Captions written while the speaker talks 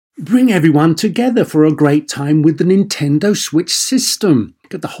Bring everyone together for a great time with the Nintendo Switch system.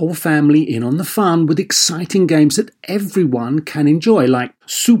 Get the whole family in on the fun with exciting games that everyone can enjoy, like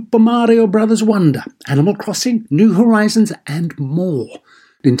Super Mario Bros. Wonder, Animal Crossing, New Horizons, and more.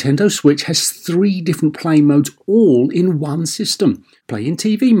 Nintendo Switch has 3 different play modes all in one system. Play in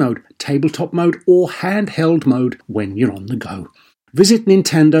TV mode, tabletop mode, or handheld mode when you're on the go. Visit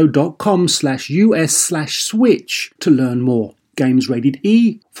nintendo.com/US/Switch to learn more. Games rated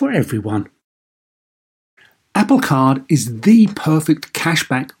E for everyone. Apple Card is the perfect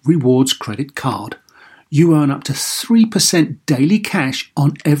cashback rewards credit card. You earn up to 3% daily cash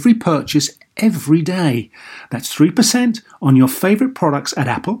on every purchase every day. That's 3% on your favorite products at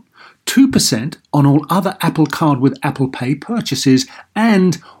Apple, 2% on all other Apple Card with Apple Pay purchases,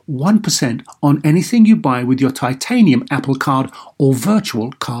 and 1% on anything you buy with your titanium Apple Card or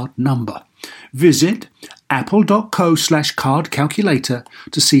virtual card number. Visit apple.co/card calculator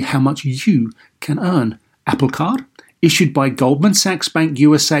to see how much you can earn. Apple Card, issued by Goldman Sachs Bank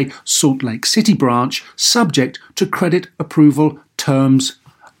USA, Salt Lake City branch, subject to credit approval. Terms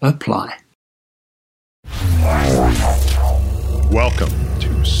apply. Welcome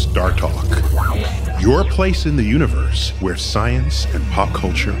to Star Talk, your place in the universe where science and pop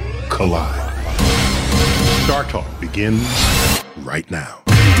culture collide. Star Talk begins right now.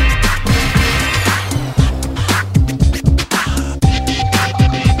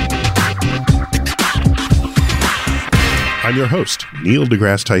 I'm your host, Neil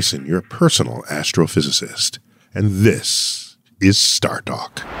deGrasse Tyson, your personal astrophysicist, and this is Star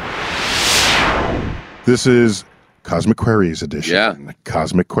Talk. This is Cosmic Queries edition. Yeah.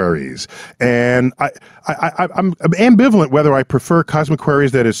 Cosmic Queries. And I'm ambivalent whether I prefer Cosmic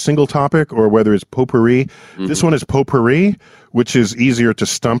Queries that is single topic or whether it's potpourri. Mm-hmm. This one is potpourri, which is easier to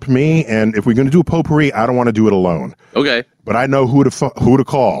stump me. And if we're going to do potpourri, I don't want to do it alone. Okay. But I know who to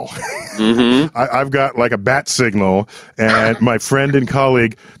call. Mm-hmm. I've got like a bat signal, and my friend and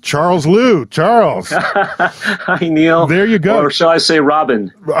colleague, Charles Liu. Charles. Hi, Neil. There you go. Or shall I say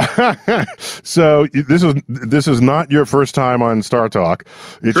Robin? So this is not your first time on Star Talk.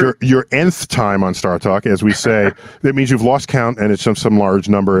 It's your nth time on Star Talk, as we say. That means you've lost count, and it's some large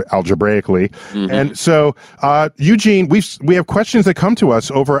number algebraically. Mm-hmm. And so, Eugene, we have questions that come to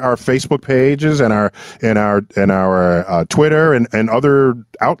us over our Facebook pages and our Twitter and other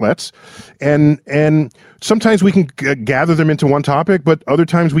outlets, and sometimes we can gather them into one topic, but other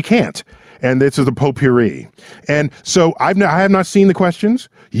times we can't. And this is the potpourri. And so I have not seen the questions.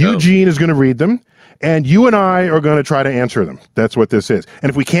 No. Eugene is going to read them, and you and I are going to try to answer them. That's what this is. And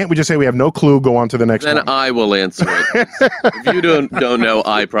if we can't, we just say we have no clue, go on to the next one. Then I will answer it. If you don't know,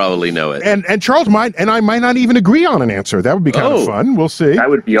 I probably know it. And Charles might, and I might not even agree on an answer. That would be kind of fun. We'll see. That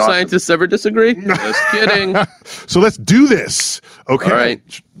would be awesome. Scientists ever disagree? Just kidding. So let's do this. Okay. All right.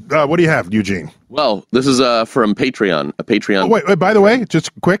 What do you have, Eugene? Well, this is from Patreon. A Patreon. Oh, wait, by the way,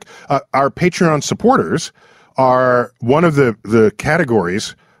 just quick, our Patreon supporters are one of the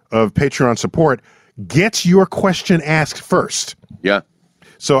categories of Patreon support. Get your question asked first. Yeah.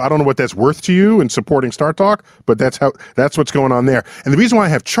 So I don't know what that's worth to you in supporting Star Talk, but that's what's going on there. And the reason why I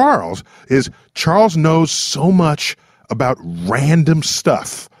have Charles is Charles knows so much about random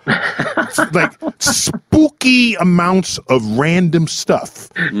stuff. Like spooky amounts of random stuff.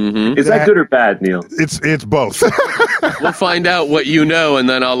 Mm-hmm. Is that good or bad, Neil? It's both. We'll find out what you know, and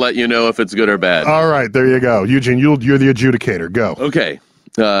then I'll let you know if it's good or bad. All right, there you go. Eugene, you're the adjudicator. Go. Okay.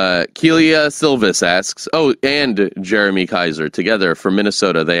 Kelia Silvis asks, and Jeremy Kaiser, together from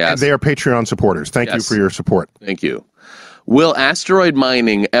Minnesota, they ask. And they are Patreon supporters. Thank you for your support. Thank you. Will asteroid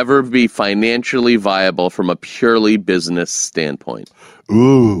mining ever be financially viable from a purely business standpoint?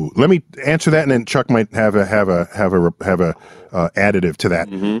 Ooh, let me answer that, and then Chuck might have a additive to that.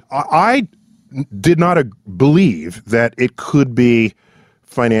 Mm-hmm. I did not believe that it could be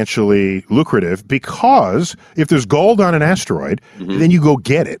financially lucrative, because if there's gold on an asteroid, then you go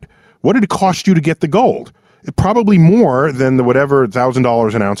get it. What did it cost you to get the gold? Probably more than the whatever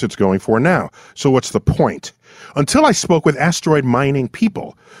 $1,000 an ounce it's going for now. So what's the point? Until I spoke with asteroid mining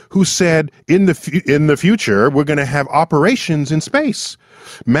people who said in the future we're going to have operations in space,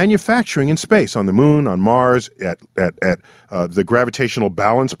 manufacturing in space, on the moon, on Mars, at the gravitational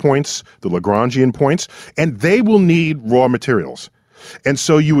balance points, the Lagrangian points, and they will need raw materials. And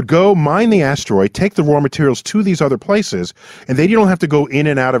so you would go mine the asteroid, take the raw materials to these other places, and then you don't have to go in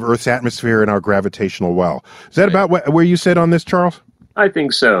and out of Earth's atmosphere in our gravitational well. Is that about where you said on this, Charles? I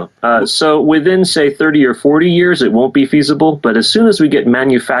think so. So within, say, 30 or 40 years, it won't be feasible. But as soon as we get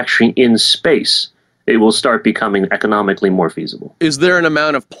manufacturing in space, it will start becoming economically more feasible. Is there an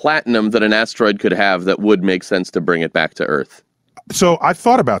amount of platinum that an asteroid could have that would make sense to bring it back to Earth? So I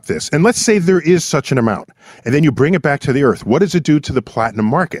thought about this, and let's say there is such an amount, and then you bring it back to the Earth. What does it do to the platinum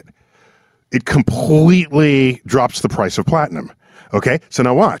market? It completely drops the price of platinum. Okay, so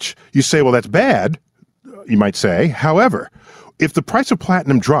now watch. You say, well, that's bad, you might say. However, if the price of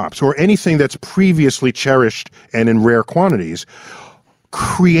platinum drops, or anything that's previously cherished and in rare quantities,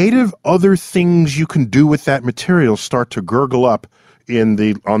 creative other things you can do with that material start to gurgle up on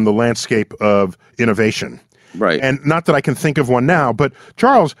the landscape of innovation. Right. And not that I can think of one now, but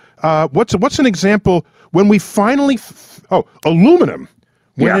Charles, what's an example when we finally aluminum,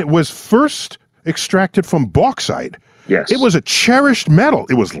 when it was first extracted from bauxite. Yes. It was a cherished metal.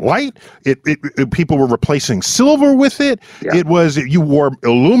 It was light. People were replacing silver with it. Yeah. It was, you wore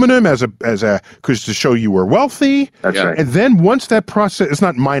aluminum because to show you were wealthy. That's right. And then once that process, it's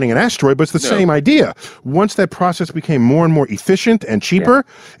not mining an asteroid, but it's the same idea. Once that process became more and more efficient and cheaper,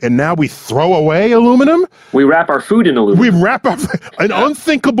 and now we throw away aluminum. We wrap our food in aluminum. We wrap up an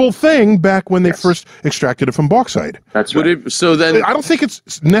unthinkable thing back when they first extracted it from bauxite. That's right. I don't think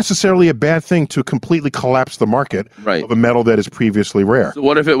it's necessarily a bad thing to completely collapse the market of a metal that is previously rare. So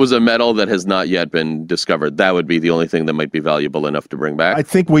what if it was a metal that has not yet been discovered? That would be the only thing that might be valuable enough to bring back. I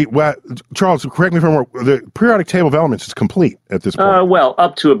think Charles, correct me if I'm wrong, the periodic table of elements is complete at this point. Well,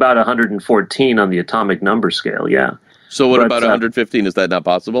 up to about 114 on the atomic number scale, yeah. So what about 115? Is that not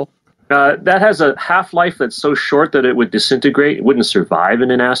possible? That has a half-life that's so short that it would disintegrate. It wouldn't survive in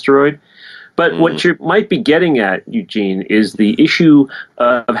an asteroid. But what you might be getting at, Eugene, is the issue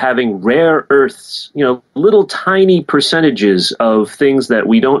of having rare earths, little tiny percentages of things that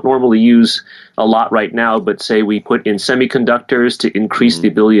we don't normally use a lot right now, but say we put in semiconductors to increase the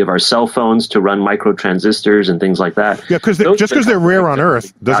ability of our cell phones to run microtransistors and things like that. Yeah, because just because they're rare on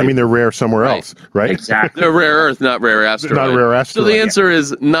Earth doesn't mean they're rare somewhere else, right? Exactly. They're rare Earth, not rare asteroid. Not rare asteroid. So the answer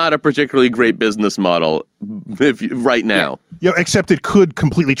is not a particularly great business model right now. Yeah, except it could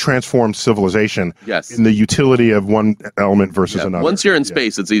completely transform civilization in the utility of one element versus another. Once you're in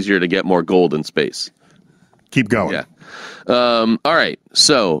space, it's easier to get more gold in space. Keep going. Yeah. All right.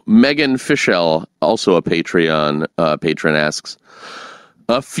 So Megan Fischel, also a Patreon patron, asks,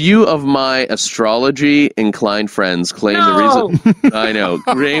 a few of my astrology-inclined friends claim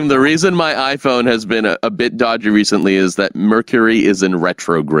the reason my iPhone has been a bit dodgy recently is that Mercury is in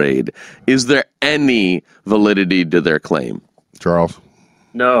retrograde. Is there any validity to their claim? Charles?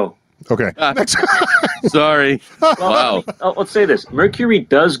 No. Okay. Sorry. Wow. Let's say this. Mercury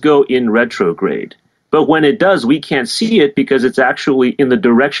does go in retrograde. But when it does, we can't see it because it's actually in the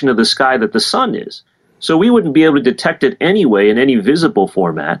direction of the sky that the sun is. So we wouldn't be able to detect it anyway in any visible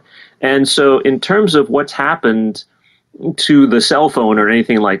format. And so in terms of what's happened to the cell phone or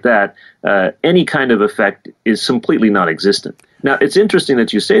anything like that, any kind of effect is completely non-existent. Now, it's interesting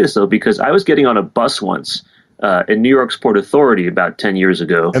that you say this, though, because I was getting on a bus once in New York's Port Authority about 10 years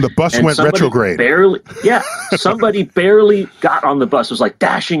ago. And the bus went retrograde. Somebody barely got on the bus, was like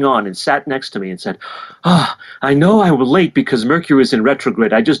dashing on and sat next to me and said, I know I was late because Mercury was in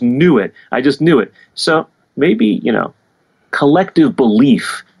retrograde. I just knew it. So maybe, collective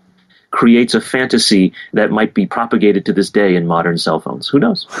belief creates a fantasy that might be propagated to this day in modern cell phones. Who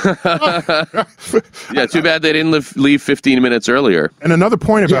knows? Yeah, too bad they didn't leave 15 minutes earlier. And another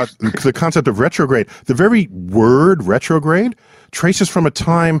point about the concept of retrograde, the very word retrograde traces from a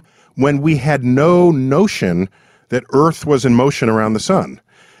time when we had no notion that Earth was in motion around the sun.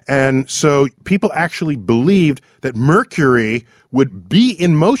 And so people actually believed that Mercury would be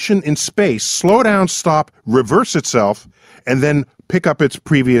in motion in space, slow down, stop, reverse itself, and then pick up its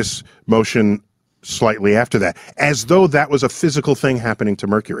previous motion slightly after that, as though that was a physical thing happening to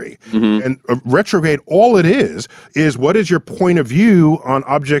Mercury. And retrograde, all it is what is your point of view on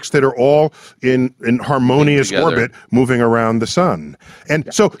objects that are all in harmonious orbit moving around the sun.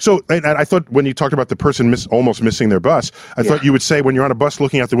 And so I thought when you talked about the person almost missing their bus, I thought you would say when you're on a bus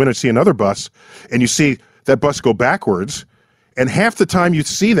looking out the window, see another bus, and you see that bus go backwards, and half the time you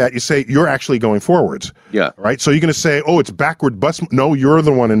see that, you say, you're actually going forwards. Yeah. Right? So you're going to say, it's backward bus. No, you're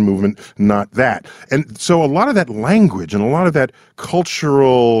the one in movement, not that. And so a lot of that language and a lot of that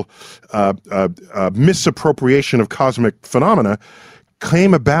cultural misappropriation of cosmic phenomena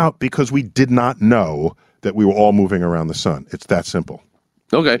came about because we did not know that we were all moving around the sun. It's that simple.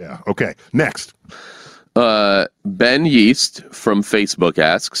 Okay. Yeah. Okay. Next. Ben Yeast from Facebook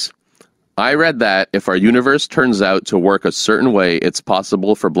asks, I read that if our universe turns out to work a certain way, it's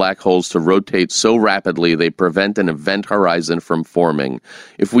possible for black holes to rotate so rapidly they prevent an event horizon from forming.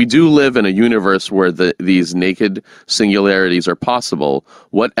 If we do live in a universe where these naked singularities are possible,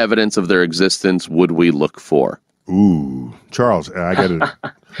 what evidence of their existence would we look for? Ooh, Charles, I got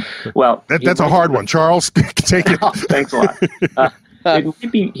to. Well, That's a hard one. Charles, take it. Oh, thanks a lot.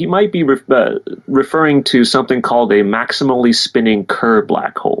 He might be referring to something called a maximally spinning Kerr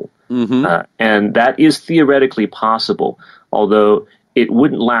black hole. And that is theoretically possible, although it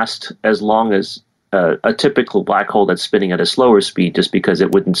wouldn't last as long as a typical black hole that's spinning at a slower speed, just because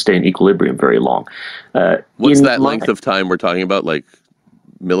it wouldn't stay in equilibrium very long. What's that length of time we're talking about, like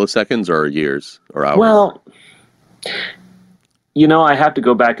milliseconds or years or hours? Well, I have to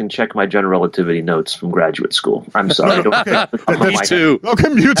go back and check my general relativity notes from graduate school. I'm sorry. I don't have the top of my Me head. too.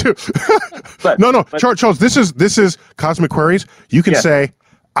 Okay, you too. But, no, Charles. This is Cosmic Queries. You can say,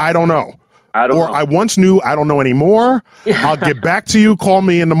 I don't know. I don't know. I once knew, I don't know anymore. I'll get back to you. Call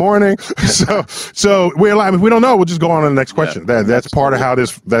me in the morning. So we don't know. We'll just go on to the next question. That's part of how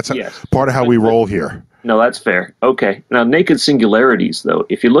part of how we roll here. No, that's fair. Okay. Now, naked singularities, though,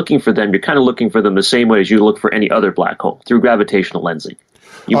 if you're looking for them, you're kind of looking for them the same way as you look for any other black hole, through gravitational lensing.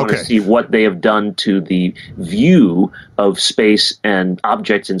 You want to see what they have done to the view of space and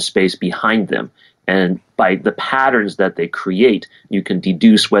objects in space behind them. And by the patterns that they create, you can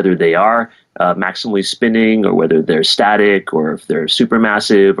deduce whether they are maximally spinning, or whether they're static, or if they're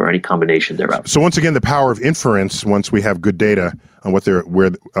supermassive, or any combination thereof. So once again, the power of inference, once we have good data on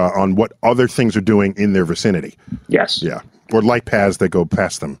on what other things are doing in their vicinity. Yes. Yeah. Or light paths that go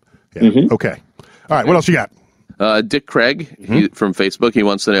past them. Yeah. Okay. All right. What else you got? Dick Craig from Facebook, he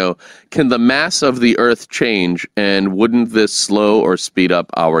wants to know, can the mass of the Earth change, and wouldn't this slow or speed up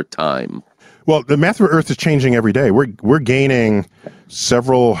our time? Well, the mass of Earth is changing every day. We're gaining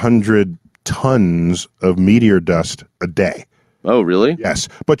several hundred tons of meteor dust a day. Oh, really? Yes.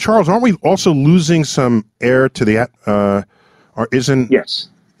 But Charles, aren't we also losing some air to the or isn't? Yes.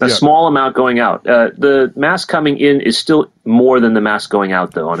 A small amount going out. The mass coming in is still more than the mass going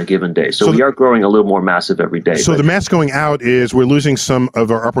out, though, on a given day. So we are growing a little more massive every day. So the mass going out is we're losing some of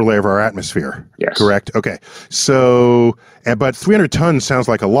our upper layer of our atmosphere. Yes. Correct? Okay. So, but 300 tons sounds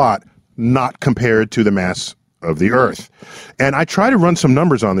like a lot, not compared to the mass of the Earth. And I try to run some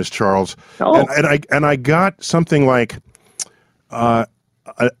numbers on this, Charles, and I got something like a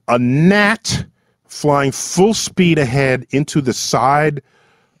gnat flying full speed ahead into the side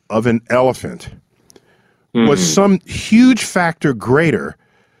of an elephant was some huge factor greater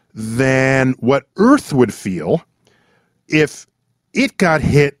than what Earth would feel if it got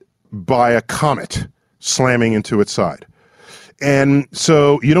hit by a comet slamming into its side. And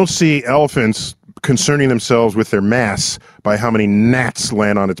so you don't see elephants concerning themselves with their mass by how many gnats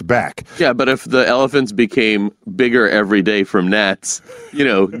land on its back. Yeah, but if the elephants became bigger every day from gnats,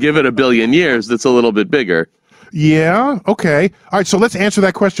 give it a billion years, that's a little bit bigger. Yeah, okay. All right, so let's answer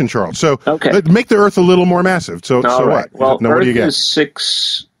that question, Charles. So let's make the Earth a little more massive. So right. what? Well, now, Earth what do you get? is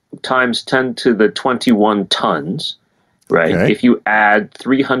 6 times 10 to the 21 tons, right? Okay. If you add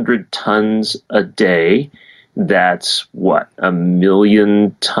 300 tons a day, that's what, 1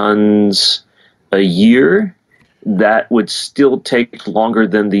 million tons a year? That would still take longer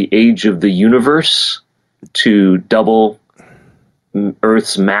than the age of the universe to double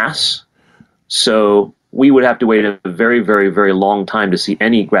Earth's mass. So we would have to wait a very, very, very long time to see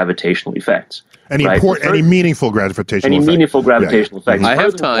any gravitational effects. Any meaningful gravitational effect. Meaningful gravitational effects. I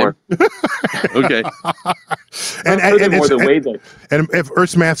have time. Okay. And if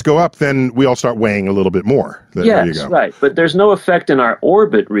Earth's mass go up, then we all start weighing a little bit more. There you go. Right. But there's no effect in our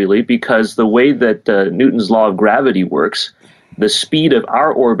orbit, really, because the way that Newton's law of gravity works, the speed of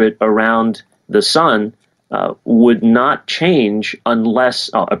our orbit around the sun would not change unless,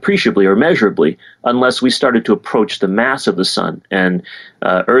 appreciably or measurably, unless we started to approach the mass of the sun. And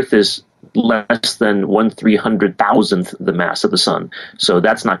Earth is less than 1/300,000th the mass of the sun. So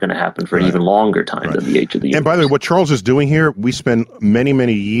that's not going to happen for an even longer time than the age of the universe. And by the way, what Charles is doing here, we spend many,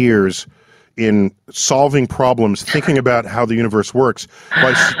 many years in solving problems, thinking about how the universe works,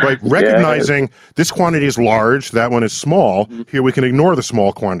 by recognizing this quantity is large, that one is small. Here we can ignore the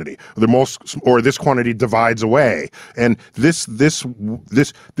small quantity. Or this quantity divides away. And these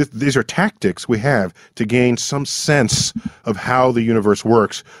are tactics we have to gain some sense of how the universe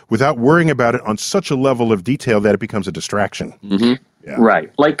works without worrying about it on such a level of detail that it becomes a distraction. Mm-hmm. Yeah.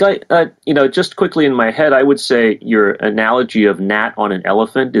 Right. Like, just quickly in my head, I would say your analogy of gnat on an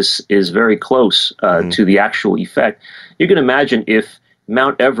elephant is very close to the actual effect. You can imagine if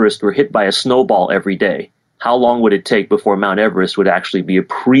Mount Everest were hit by a snowball every day, how long would it take before Mount Everest would actually be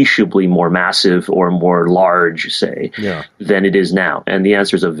appreciably more massive or more large, say, than it is now? And the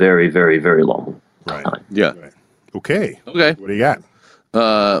answer is a very, very, very long time. Yeah. Right. Okay. What do you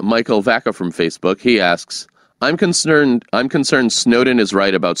got? Michael Vaca from Facebook, he asks, I'm concerned Snowden is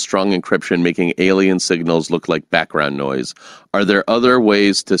right about strong encryption making alien signals look like background noise. Are there other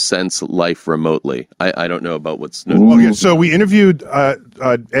ways to sense life remotely? I don't know about what Snowden... Well, yeah, so we interviewed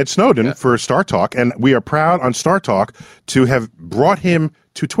Ed Snowden for Star Talk, and we are proud on Star Talk to have brought him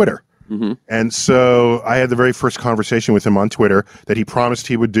to Twitter. Mm-hmm. And so I had the very first conversation with him on Twitter that he promised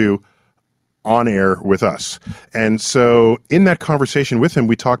he would do on air with us. And so in that conversation with him,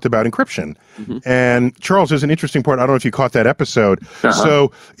 we talked about encryption. Mm-hmm. And Charles, there's an interesting part. I don't know if you caught that episode. Uh-huh.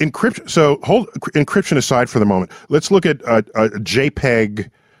 So hold encryption aside for the moment. Let's look at a JPEG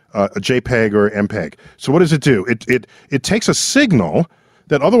or MPEG. So what does it do? It takes a signal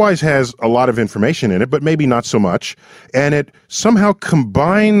that otherwise has a lot of information in it, but maybe not so much, and it somehow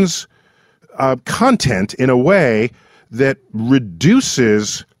combines content in a way that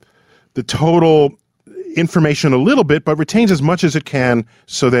reduces the total information a little bit, but retains as much as it can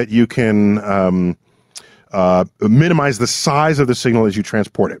so that you can minimize the size of the signal as you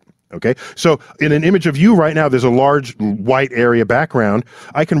transport it. Okay, so in an image of you right now, there's a large white area background.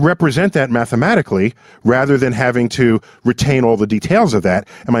 I can represent that mathematically rather than having to retain all the details of that.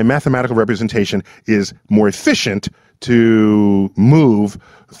 And my mathematical representation is more efficient to move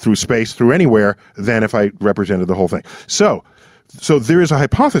through space, through anywhere, than if I represented the whole thing. So there is a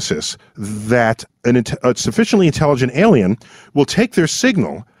hypothesis that a sufficiently intelligent alien will take their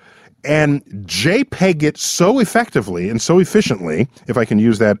signal and JPEG it so effectively and so efficiently, if I can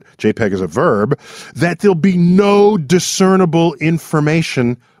use that JPEG as a verb, that there'll be no discernible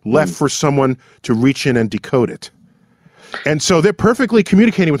information left for someone to reach in and decode it. And so they're perfectly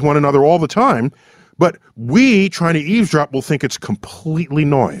communicating with one another all the time, but we, trying to eavesdrop, will think it's completely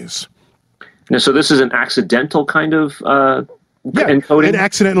noise. Now, so this is an accidental kind of encoding? An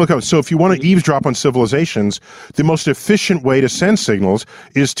accidental encoding. So if you want to eavesdrop on civilizations, the most efficient way to send signals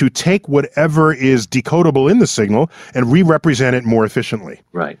is to take whatever is decodable in the signal and re-represent it more efficiently.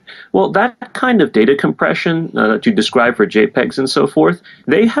 Right. Well, that kind of data compression that you described for JPEGs and so forth,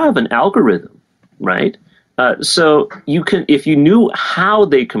 they have an algorithm, right? So you can, if you knew how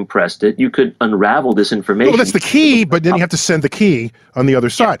they compressed it, you could unravel this information. Well, that's the key, but then you have to send the key on the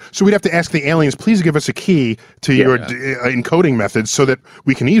other side. So we'd have to ask the aliens, please give us a key to your encoding methods so that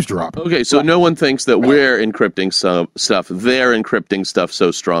we can eavesdrop. Okay, so no one thinks that we're encrypting some stuff. They're encrypting stuff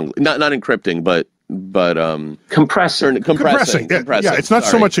so strongly. Not encrypting, but compressing. Yeah, it's not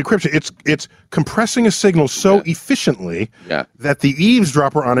so much encryption. It's compressing a signal so efficiently that the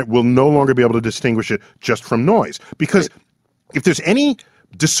eavesdropper on it will no longer be able to distinguish it just from noise. Because if there's any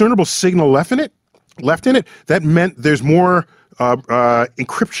discernible signal left in it, that meant there's more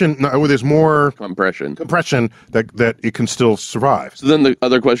encryption, or there's more compression that it can still survive. So then the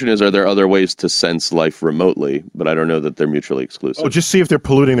other question is, are there other ways to sense life remotely? But I don't know that they're mutually exclusive. Oh, just see if they're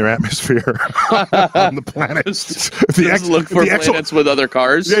polluting their atmosphere on the planet. Look for planets with other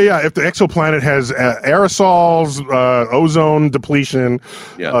cars? Yeah. If the exoplanet has aerosols, ozone depletion,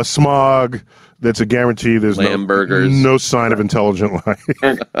 smog, that's a guarantee there's no sign of intelligent life.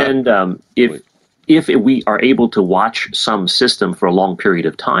 And if we are able to watch some system for a long period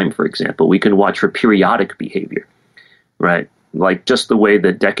of time, for example, we can watch for periodic behavior, right? Like just the way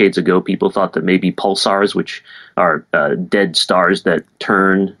that decades ago people thought that maybe pulsars, which are dead stars that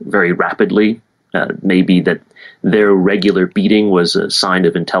turn very rapidly, maybe that their regular beating was a sign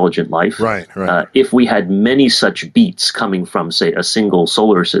of intelligent life. Right. If we had many such beats coming from, say, a single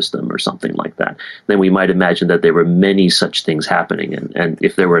solar system or something like that, then we might imagine that there were many such things happening. And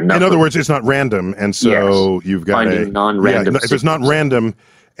if there were enough... In other words, it's not random, and so you've got finding non-random if it's not random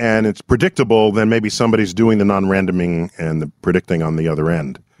and it's predictable, then maybe somebody's doing the non-randoming and the predicting on the other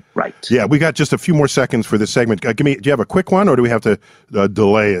end. Right. Yeah, we got just a few more seconds for this segment. Do you have a quick one, or do we have to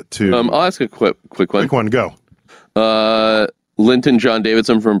delay it to... I'll ask a quick one. Quick one, go. Linton John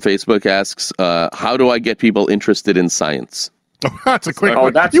Davidson from Facebook asks, how do I get people interested in science? Oh, that's a quick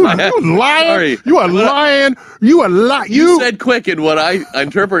one. That's you lying. Sorry. You are lying. You are lying. You said quick, and what I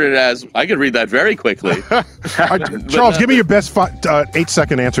interpreted as, I could read that very quickly. Charles, give me your best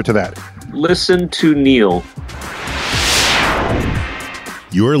 8-second answer to that. Listen to Neil.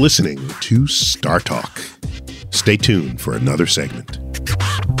 You're listening to Star Talk. Stay tuned for another segment.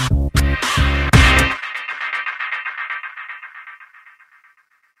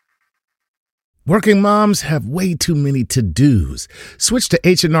 Working moms have way too many to-dos. Switch to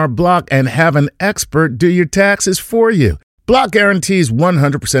H&R Block and have an expert do your taxes for you. Block guarantees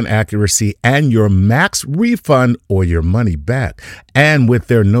 100% accuracy and your max refund or your money back. And with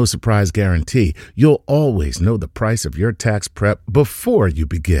their no surprise guarantee, you'll always know the price of your tax prep before you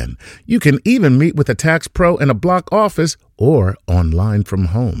begin. You can even meet with a tax pro in a Block office or online from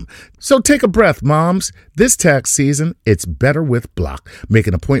home. So take a breath, moms. This tax season, it's better with Block. Make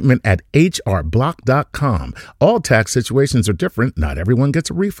an appointment at hrblock.com. All tax situations are different. Not everyone gets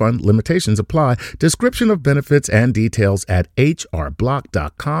a refund. Limitations apply. Description of benefits and details at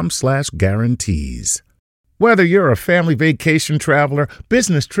hrblock.com/guarantees. Whether you're a family vacation traveler,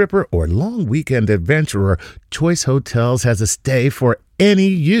 business tripper, or long weekend adventurer, Choice Hotels has a stay for any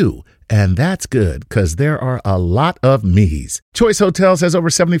you. And that's good, because there are a lot of me's. Choice Hotels has over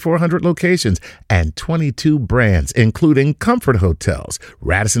 7,400 locations and 22 brands, including Comfort Hotels,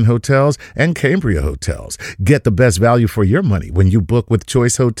 Radisson Hotels, and Cambria Hotels. Get the best value for your money when you book with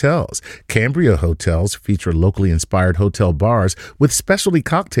Choice Hotels. Cambria Hotels feature locally inspired hotel bars with specialty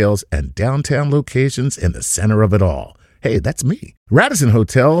cocktails and downtown locations in the center of it all. Hey, that's me. Radisson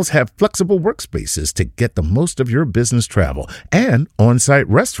Hotels have flexible workspaces to get the most of your business travel and on-site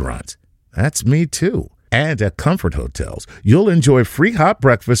restaurants. That's me too. And at Comfort Hotels, you'll enjoy free hot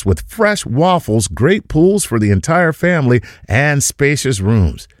breakfast with fresh waffles, great pools for the entire family, and spacious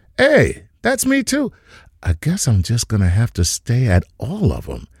rooms. Hey, that's me too. I guess I'm just going to have to stay at all of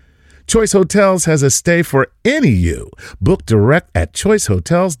them. Choice Hotels has a stay for any you. Book direct at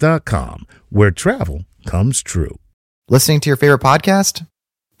choicehotels.com, where travel comes true. Listening to your favorite podcast?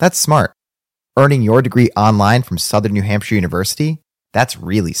 That's smart. Earning your degree online from Southern New Hampshire University? That's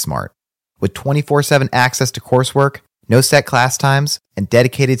really smart. With 24/7 access to coursework, no set class times, and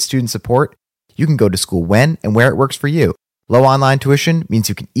dedicated student support, you can go to school when and where it works for you. Low online tuition means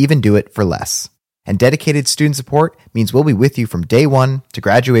you can even do it for less. And dedicated student support means we'll be with you from day one to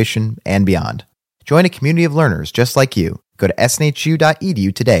graduation and beyond. Join a community of learners just like you. Go to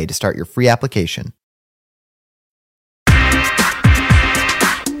snhu.edu today to start your free application.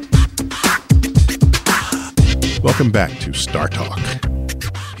 Welcome back to Star Talk.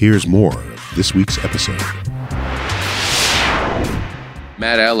 Here's more of this week's episode.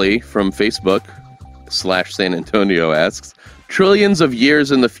 Matt Alley from Facebook/San Antonio asks, trillions of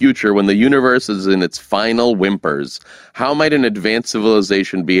years in the future when the universe is in its final whimpers, how might an advanced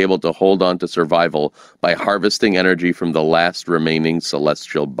civilization be able to hold on to survival by harvesting energy from the last remaining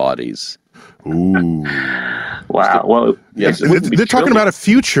celestial bodies? Ooh. Wow. Well, Yes. They're talking about a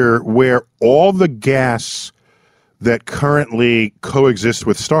future where all the gas that currently coexists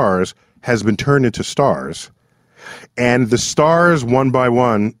with stars has been turned into stars, and the stars one by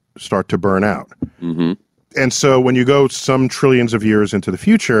one start to burn out. Mm-hmm. And so when you go some trillions of years into the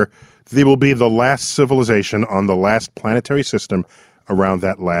future, they will be the last civilization on the last planetary system around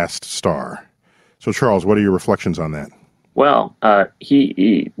that last star. So Charles, what are your reflections on that? Well,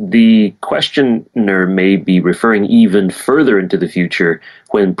 the questioner may be referring even further into the future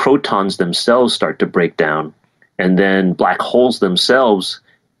when protons themselves start to break down, and then black holes themselves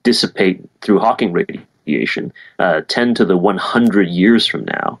dissipate through Hawking radiation 10 to the 100 years from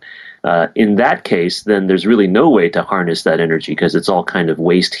now. In that case, then there's really no way to harness that energy because it's all kind of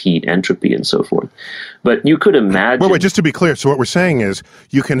waste heat, entropy, and so forth. But you could imagine... Wait, just to be clear, so what we're saying is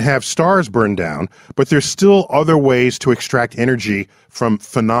you can have stars burn down, but there's still other ways to extract energy from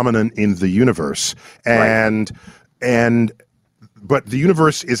phenomenon in the universe. But the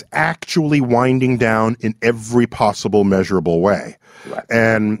universe is actually winding down in every possible measurable way. Right.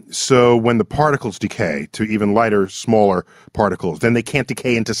 And so when the particles decay to even lighter, smaller particles, then they can't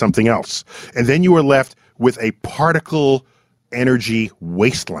decay into something else. And then you are left with a particle energy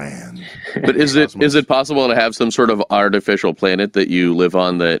wasteland. But is it possible to have some sort of artificial planet that you live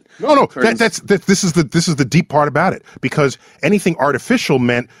on that... No, this is the deep part about it, because anything artificial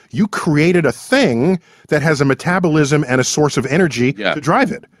meant you created a thing that has a metabolism and a source of energy to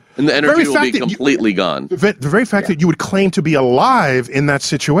drive it. And the energy will be completely gone. The very fact that you would claim to be alive in that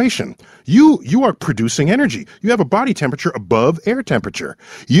situation, you are producing energy. You have a body temperature above air temperature.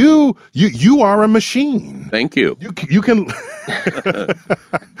 You are a machine. Thank you. You can,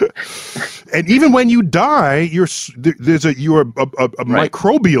 and even when you die, you're a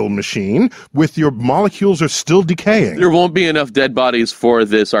microbial machine with your molecules are still decaying. There won't be enough dead bodies for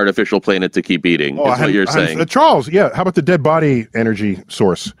this artificial planet to keep eating. Is what you're saying. Charles, how about the dead body energy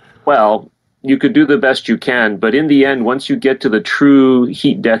source? Well, you could do the best you can, but in the end, once you get to the true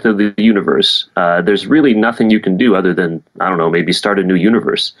heat death of the universe, there's really nothing you can do other than, I don't know, maybe start a new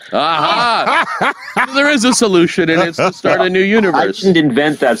universe. Aha! There is a solution, and it's to start a new universe. I didn't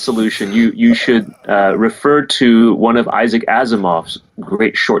invent that solution. You should refer to one of Isaac Asimov's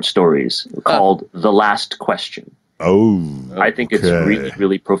great short stories called The Last Question. Oh, I think it's really,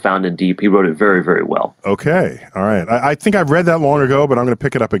 really profound and deep. He wrote it very, very well. Okay. All right. I think I've read that long ago, but I'm going to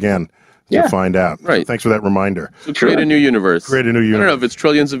pick it up again Yeah. to find out. Right. So thanks for that reminder. So create a new universe. Create a new I don't know universe. if it's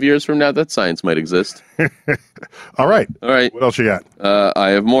trillions of years from now that science might exist. All right. All right. What else you got? I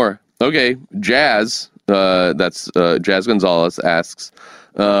have more. Okay, Jazz. That's Jazz Gonzalez asks,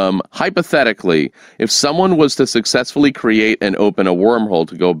 hypothetically, if someone was to successfully create and open a wormhole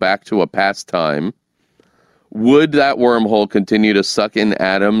to go back to a past time, would that wormhole continue to suck in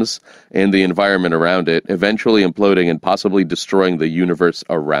atoms and the environment around it, eventually imploding and possibly destroying the universe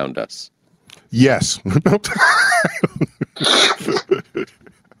around us? Yes.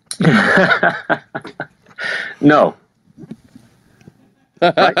 No.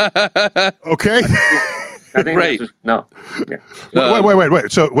 Okay. I think Right. no. Yeah.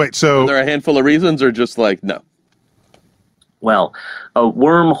 Wait. So Are there a handful of reasons, or just like no? Well, a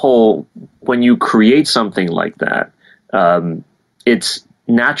wormhole, when you create something like that, it's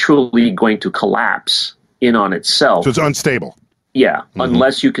naturally going to collapse in on itself. so it's unstable. Yeah,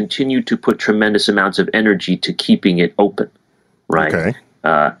 unless you continue to put tremendous amounts of energy to keeping it open, right? Okay.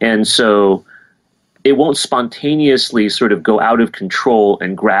 And so it won't spontaneously sort of go out of control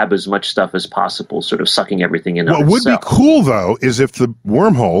and grab as much stuff as possible, sort of sucking everything in on What would be itself. cool though is if the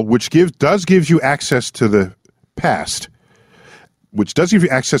wormhole, which gives you access to the past,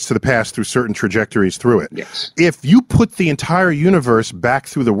 through certain trajectories through it. Yes. If you put the entire universe back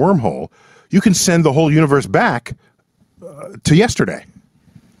through the wormhole, you can send the whole universe back to yesterday.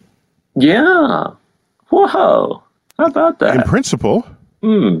 Yeah. Whoa. How about that? In principle.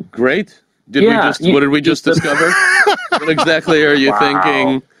 Great. Yeah, What did we just discover? What exactly are you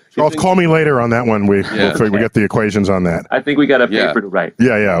thinking? Charles, call me later on that one. We Yeah. we get the equations on that. I think we got a Yeah. paper to write.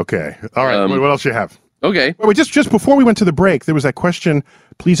 Yeah, okay. All right. What else you have? Okay. Wait, just before we went to the break, there was that question.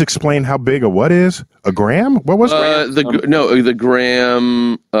 Please explain how big a what is? A gram? What was it? The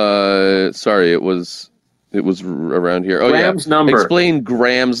gram. Sorry, it was around here. Oh, Graham's yeah. number. Explain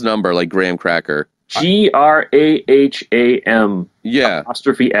Graham's number, like graham cracker. GRAHAM Yeah,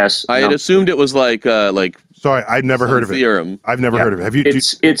 apostrophe S. I had number. assumed it was like Sorry, I've never heard of it. theorem. I've never heard of it. Have you?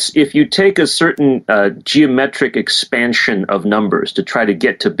 It's if you take a certain geometric expansion of numbers to try to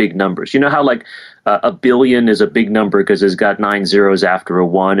get to big numbers. You know how like a billion is a big number because it's got 9 zeros after a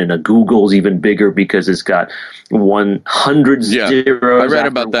 1, and a Google's even bigger because it's got 100 Yeah. zeros. I read after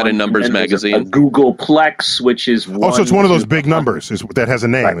about that 1, in Numbers and then there's magazine. A Googleplex, which is one. so it's one of those big numbers that has a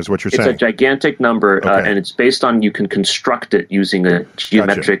name, Right. is what you're It's a saying. gigantic number, Okay. and it's based on you can construct it using a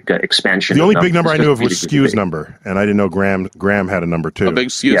geometric expansion. The of only big number I numbers. knew of was It's really Skew's number, and I didn't know Graham had a number too. A big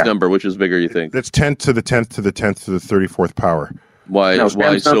skews Yeah. number, which is bigger, you think? That's 10 to the 10th to the 10th to the 34th power, Why No, why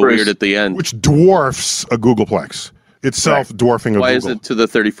Graham's so number weird is- at the end? which dwarfs a Googleplex. Itself dwarfing a Why is Google. it to the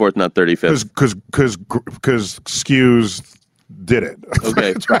 34th, not 35th? Because Skew's did it.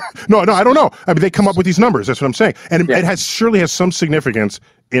 Okay. No, I don't know. I mean, they come up with these numbers. That's what I'm saying, and it surely has some significance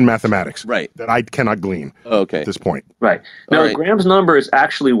in mathematics, Right. That I cannot glean Okay. at this point. Right. Now, All right. Graham's number is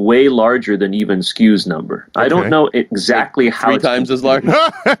actually way larger than even Skew's number. I Okay. don't know exactly how Three it's times as large?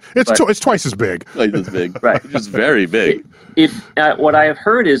 It's twice as big. Like this big. Right. Which is very big. What I have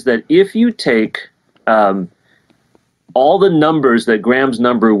heard is that if you take all the numbers that Graham's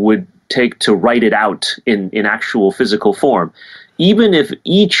number would take to write it out in actual physical form, even if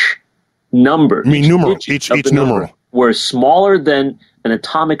each number, I mean, numeral. digit Each of the number numeral. were smaller than an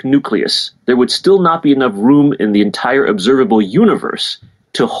atomic nucleus, there would still not be enough room in the entire observable universe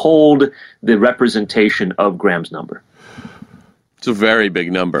to hold the representation of Graham's number. It's a very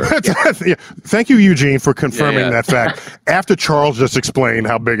big number. Yeah. Thank you, Eugene, for confirming Yeah. that fact after Charles just explained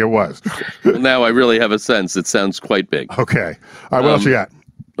how big it was. Well, now I really have a sense. It sounds quite big. Okay. All right, what else you got?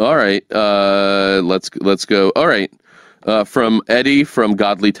 All right. Let's go. All right. From Eddie from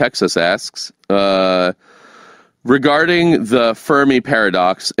Godly, Texas asks, regarding the Fermi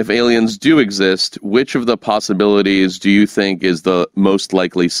paradox, if aliens do exist, which of the possibilities do you think is the most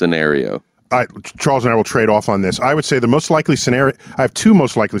likely scenario? Charles and I will trade off on this. I would say the most likely scenario, I have two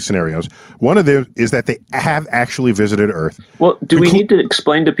most likely scenarios. One of them is that they have actually visited Earth. Well, do we need to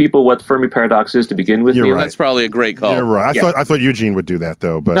explain to people what the Fermi paradox is to begin with? You're Neil? right. That's probably a great call. You're right. I thought Eugene would do that,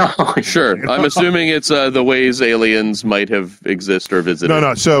 though. But No, Sure. I'm assuming it's the ways aliens might have exist or visited.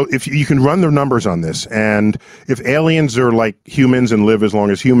 No. So if you can run the numbers on this, and if aliens are like humans and live as long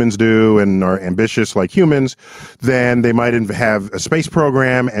as humans do and are ambitious like humans, then they might have a space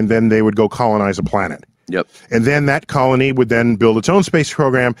program, and then they would go colonize a planet. Yep. And then that colony would then build its own space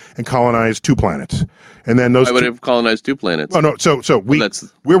program and colonize 2 planets. And then those I would have colonized 2 planets. Oh no! So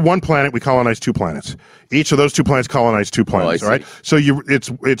we're one planet. We colonize 2 planets. Each of those 2 planets colonize 2 planets. I All right. So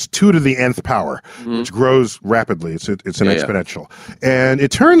it's 2 to the nth power, which grows rapidly. It's an exponential. And it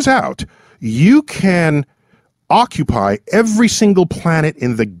turns out you can occupy every single planet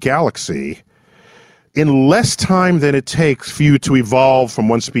in the galaxy in less time than it takes for you to evolve from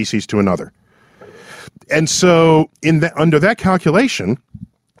one species to another. And so under that calculation,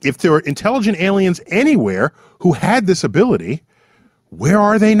 if there are intelligent aliens anywhere who had this ability, where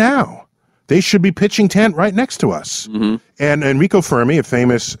are they now? They should be pitching tent right next to us. Mm-hmm. And Enrico Fermi, a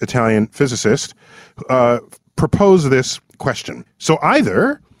famous Italian physicist, proposed this question. So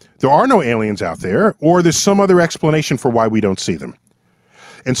either there are no aliens out there, or there's some other explanation for why we don't see them.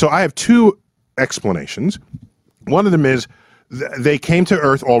 And so I have two explanations. One of them is they came to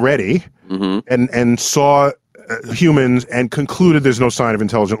Earth already and saw humans and concluded there's no sign of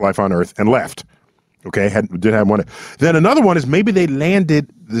intelligent life on Earth and left. Okay, did have one. Then another one is maybe they landed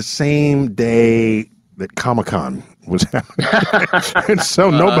the same day that Comic-Con was happening. And so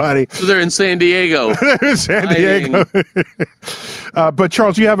nobody. So they're in San Diego. They're in San Diego. But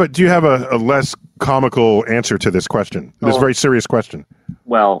Charles, do you have a less comical answer to this question? This very serious question.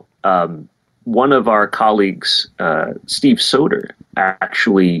 Well, one of our colleagues, Steve Soder,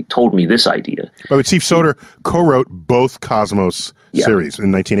 actually told me this idea. But Steve Soder co-wrote both Cosmos series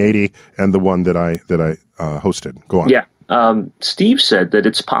in 1980 and the one that I hosted. Go on. Yeah. Steve said that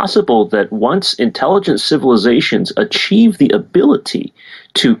it's possible that once intelligent civilizations achieve the ability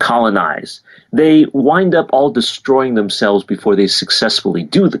to colonize, they wind up all destroying themselves before they successfully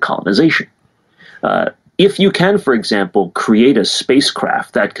do the colonization. If you can, for example, create a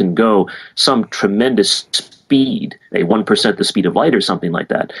spacecraft that can go some tremendous speed, 1% the speed of light or something like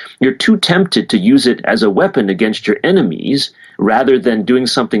that, you're too tempted to use it as a weapon against your enemies rather than doing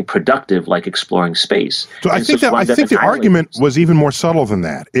something productive like exploring space. So I think the argument was even more subtle than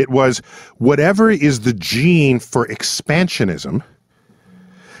that. It was whatever is the gene for expansionism.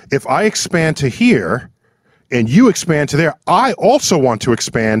 If I expand to here and you expand to there, I also want to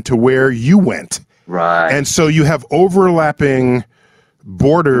expand to where you went. Right. And so you have overlapping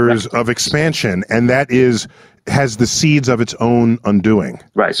borders of expansion, and that has the seeds of its own undoing.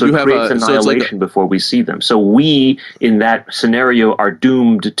 Right. So it creates annihilation before we see them. So we, in that scenario, are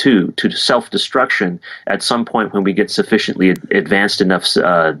doomed to self-destruction at some point when we get sufficiently advanced enough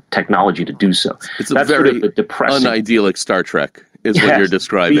technology to do so. It's a very unidyllic Star Trek. Is what you're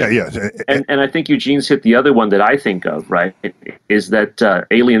describing. Yeah. And I think Eugene's hit the other one that I think of, right, is that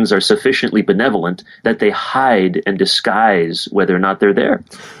aliens are sufficiently benevolent that they hide and disguise whether or not they're there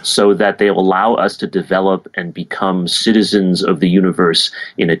so that they'll allow us to develop and become citizens of the universe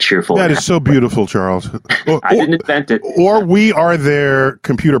in a cheerful That is so beautiful, Charles. I didn't invent it. Or we are their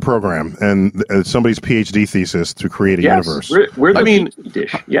computer program and somebody's PhD thesis to create a universe. We're the PhD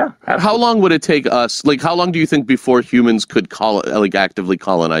dish. Yeah. Absolutely. How long would it take us, how long do you think before humans could actively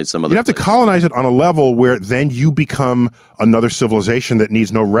colonize some other You have to colonize it on a level where then you become another civilization that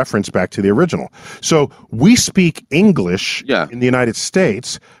needs no reference back to the original. So we speak English in the United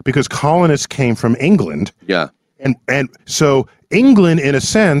States because colonists came from England. Yeah. And so England, in a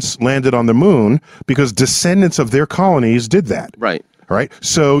sense, landed on the moon because descendants of their colonies did that. Right. Right.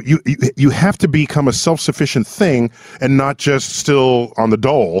 So you have to become a self-sufficient thing and not just still on the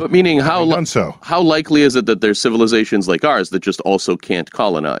dole. But meaning how likely is it that there's civilizations like ours that just also can't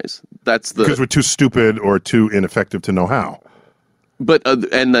colonize? Because we're too stupid or too ineffective to know how. But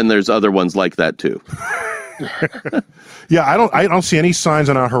and then there's other ones like that too. Yeah, I don't see any signs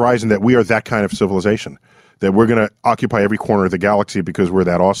on our horizon that we are that kind of civilization, that we're going to occupy every corner of the galaxy because we're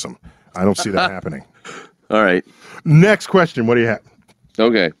that awesome. I don't see that happening. All right. Next question. What do you have?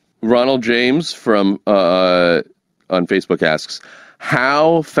 Okay. Ronald James from on Facebook asks,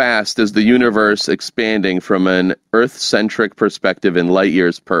 how fast is the universe expanding from an Earth-centric perspective in light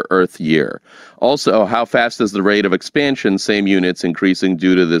years per Earth year? Also, how fast is the rate of expansion, same units, increasing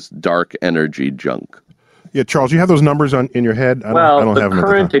due to this dark energy junk? Yeah, Charles, you have those numbers in your head? I don't have them the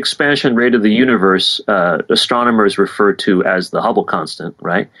current expansion rate of the universe, astronomers refer to as the Hubble constant,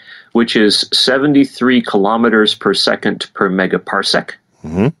 right? Which is 73 kilometers per second per megaparsec.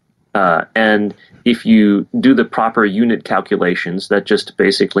 Mm-hmm. And if you do the proper unit calculations, that just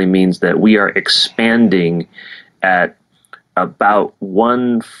basically means that we are expanding at about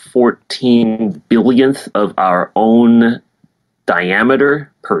 1/14 billionth of our own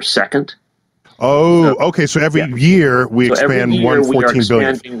diameter per second. Oh, okay. So every year we expand 1/14 billionth. We are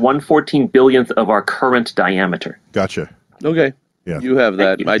expanding 1/14 billionth of our current diameter. Gotcha. Okay. Yeah. You have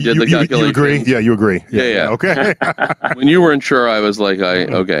that. I did the calculation. You agree? Yeah, you agree. Yeah. Okay. When you weren't sure, I was like,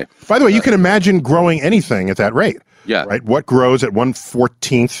 okay. By the way, you can imagine growing anything at that rate. Yeah. Right? What grows at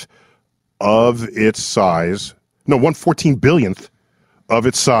 1/14th of its size? No, 1/14 billionth of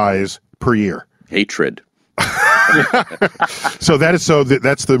its size per year. Hatred. So that's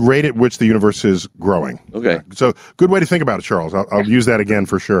the rate at which the universe is growing. Okay. So good way to think about it, Charles. I'll use that again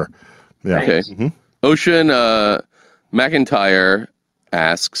for sure. Yeah. Okay. Ocean McIntyre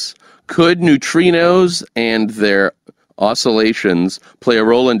asks, could neutrinos and their oscillations play a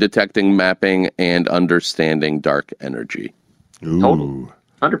role in detecting, mapping, and understanding dark energy? Ooh. Totally.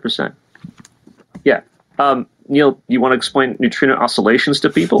 100%. Yeah. Neil, you want to explain neutrino oscillations to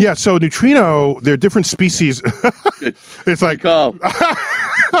people? Yeah, so neutrino, they're different species. It's like, Call.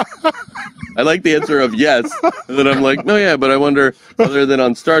 I like the answer of yes. And then I'm like, no, yeah, but I wonder, other than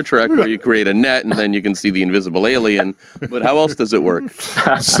on Star Trek where you create a net and then you can see the invisible alien, but how else does it work?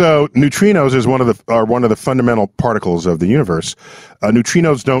 so neutrinos are one of the fundamental particles of the universe.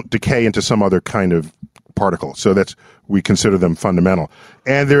 Neutrinos don't decay into some other kind of particle, so we consider them fundamental.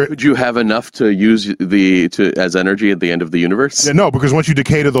 And Would you have enough to use as energy at the end of the universe? Yeah, no, because once you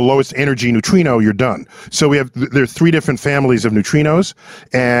decay to the lowest energy neutrino, you're done. So there are three different families of neutrinos,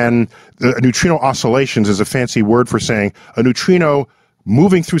 and neutrino oscillations is a fancy word for saying a neutrino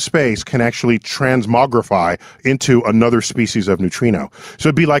moving through space can actually transmogrify into another species of neutrino. So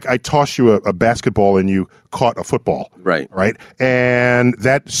it'd be like I toss you a basketball and you caught a football. Right. And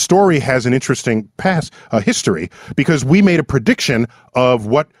that story has an interesting history, because we made a prediction of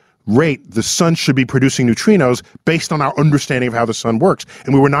what rate the sun should be producing neutrinos based on our understanding of how the sun works.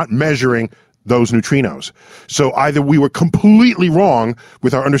 And we were not measuring those neutrinos. So either we were completely wrong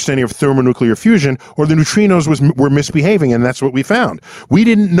with our understanding of thermonuclear fusion, or the neutrinos were misbehaving, and that's what we found. We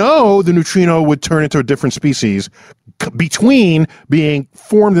didn't know the neutrino would turn into a different species between being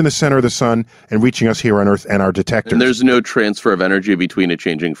formed in the center of the sun and reaching us here on Earth and our detectors. And there's no transfer of energy between it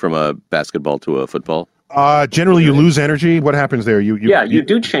changing from a basketball to a football? Generally, you lose energy. What happens there? You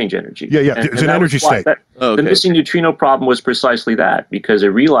do change energy. Yeah. It's an energy state. The missing neutrino problem was precisely that, because it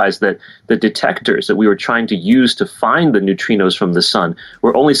realized that the detectors that we were trying to use to find the neutrinos from the sun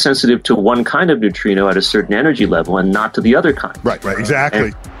were only sensitive to one kind of neutrino at a certain energy level and not to the other kind. Right,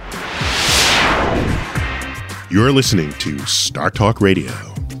 exactly. You're listening to Star Talk Radio.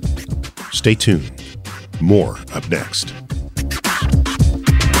 Stay tuned. More up next.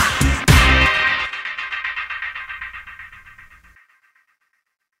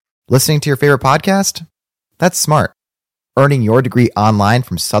 Listening to your favorite podcast? That's smart. Earning your degree online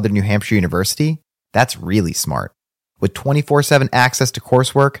from Southern New Hampshire University? That's really smart. With 24/7 access to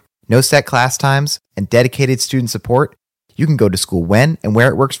coursework, no set class times, and dedicated student support, you can go to school when and where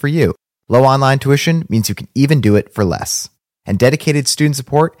it works for you. Low online tuition means you can even do it for less. And dedicated student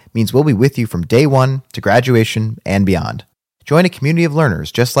support means we'll be with you from day one to graduation and beyond. Join a community of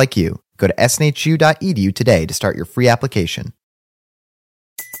learners just like you. Go to snhu.edu today to start your free application.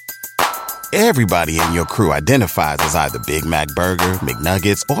 Everybody in your crew identifies as either Big Mac Burger,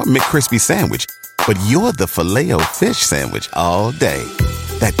 McNuggets, or McCrispy Sandwich. But you're the Filet-O-Fish Sandwich all day.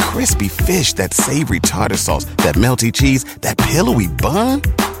 That crispy fish, that savory tartar sauce, that melty cheese, that pillowy bun.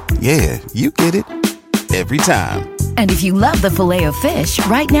 Yeah, you get it. Every time. And if you love the Filet-O-Fish,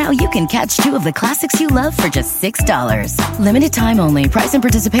 right now you can catch two of the classics you love for just $6. Limited time only. Price and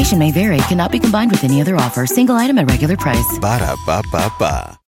participation may vary. Cannot be combined with any other offer. Single item at regular price.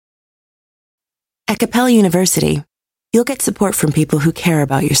 Ba-da-ba-ba-ba. At Capella University, you'll get support from people who care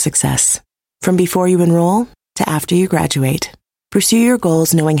about your success. From before you enroll to after you graduate, pursue your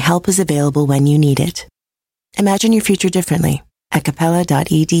goals knowing help is available when you need it. Imagine your future differently at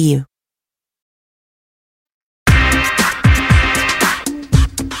capella.edu.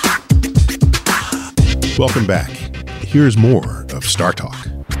 Welcome back. Here's more of Star Talk.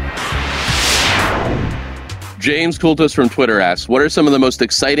 James Coultus from Twitter asks, what are some of the most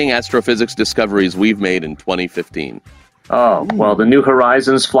exciting astrophysics discoveries we've made in 2015? Oh, well, the New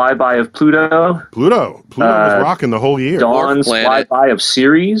Horizons flyby of Pluto. Pluto was rocking the whole year. Dawn's flyby of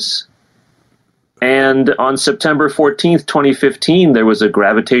Ceres. And on September 14th, 2015, there was a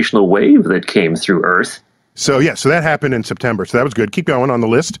gravitational wave that came through Earth. So that happened in September. So that was good. Keep going on the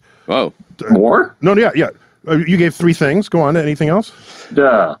list. Oh. More? No, yeah. You gave 3 things. Go on. Anything else?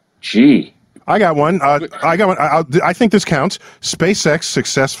 Gee. I got one. I think this counts. SpaceX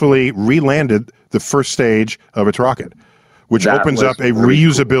successfully re-landed the first stage of its rocket, which opens up a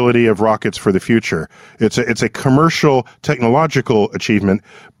reusability of rockets for the future. It's a commercial technological achievement,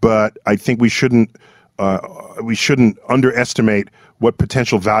 but I think we shouldn't underestimate what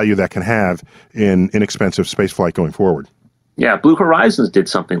potential value that can have in inexpensive spaceflight going forward. Yeah, Blue Horizons did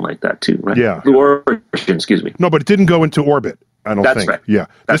something like that too, right? Yeah. Blue Origin, excuse me. No, but it didn't go into orbit. I don't think. That's right. Yeah.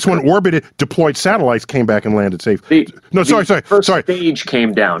 This one orbited, deployed satellites, came back and landed safely. Sorry. First stage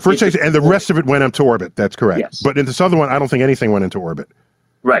came down. First stage, and the rest of it went into orbit. That's correct. Yes. But in this other one, I don't think anything went into orbit.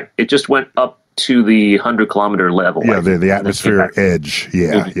 Right. It just went up to the 100-kilometer level. Yeah, the atmosphere edge.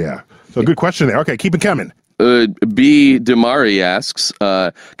 Yeah, yeah. So good question there. Okay, keep it coming. B. Demari asks,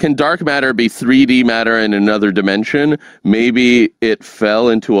 can dark matter be 3D matter in another dimension? Maybe it fell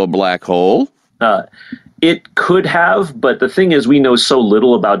into a black hole? It could have, but the thing is we know so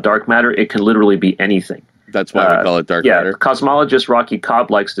little about dark matter, it can literally be anything. That's why we call it dark matter. Cosmologist Rocky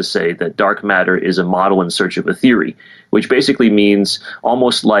Cobb likes to say that dark matter is a model in search of a theory, which basically means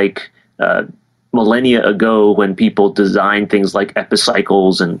almost like millennia ago when people designed things like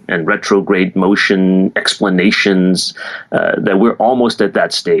epicycles and retrograde motion explanations, that we're almost at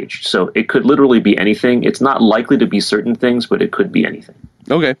that stage. So it could literally be anything. It's not likely to be certain things, but it could be anything.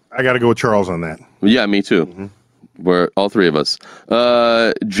 Okay. I got to go with Charles on that. Yeah, me too. Mm-hmm. We're all three of us.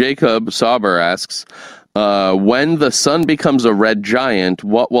 Jacob Sauber asks, when the sun becomes a red giant,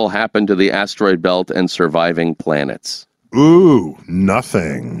 what will happen to the asteroid belt and surviving planets? Ooh,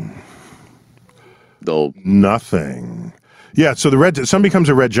 nothing. Nothing. Yeah, so the sun becomes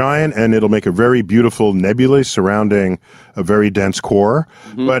a red giant, and it'll make a very beautiful nebula surrounding a very dense core.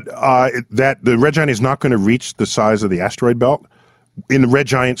 Mm-hmm. But the red giant is not going to reach the size of the asteroid belt in the red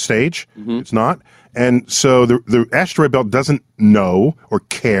giant stage. Mm-hmm. It's not. And so the asteroid belt doesn't know or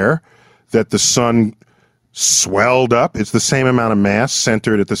care that the sun swelled up. It's the same amount of mass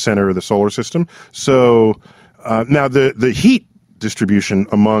centered at the center of the solar system. So now the heat distribution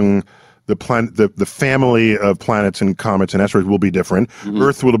among the family of planets and comets and asteroids will be different. Mm-hmm.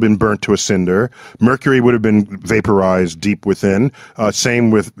 Earth would have been burnt to a cinder. Mercury would have been vaporized deep within.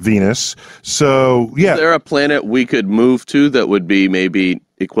 Same with Venus. So, yeah. Is there a planet we could move to that would be maybe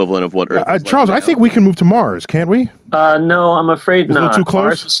equivalent of what Earth is Charles, like now? I think we can move to Mars, can't we? No, I'm afraid not. A little too close?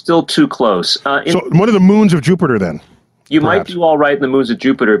 Mars is still too close. So one of the moons of Jupiter, then? You might do all right in the moons of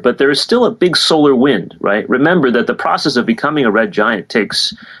Jupiter, but there is still a big solar wind, right? Remember that the process of becoming a red giant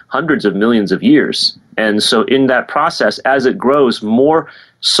takes hundreds of millions of years. And so in that process, as it grows, more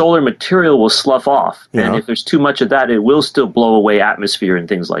solar material will slough off. Yeah. And if there's too much of that, it will still blow away atmosphere and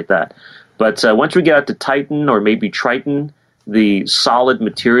things like that. But once we get out to Titan or maybe Triton, the solid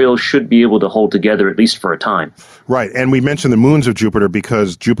material should be able to hold together at least for a time. Right, and we mentioned the moons of Jupiter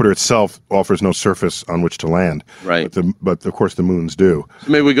because Jupiter itself offers no surface on which to land. Right. But of course the moons do.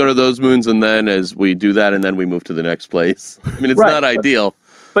 So maybe we go to those moons and then as we do that and then we move to the next place. I mean, it's not ideal.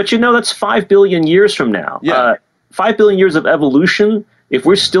 But that's 5 billion years from now. Yeah. 5 billion years of evolution. If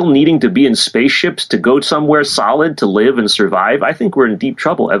we're still needing to be in spaceships to go somewhere solid to live and survive, I think we're in deep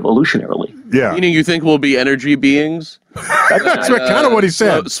trouble evolutionarily. Yeah. Meaning you think we'll be energy beings? That's kind of what he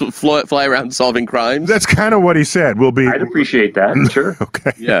said. Fly around solving crimes? That's kind of what he said. I'd appreciate that, sure.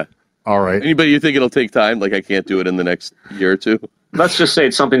 Okay. Yeah. All right. Anybody you think it'll take time? Like I can't do it in the next year or two? Let's just say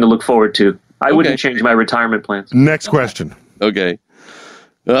it's something to look forward to. I wouldn't change my retirement plans. Next question. Okay.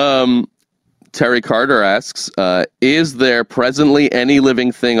 Terry Carter asks, is there presently any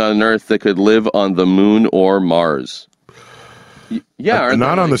living thing on Earth that could live on the moon or Mars? Yeah.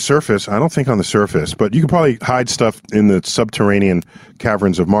 Not on the surface. I don't think on the surface, but you could probably hide stuff in the subterranean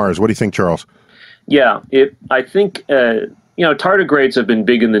caverns of Mars. What do you think, Charles? Yeah, I think, tardigrades have been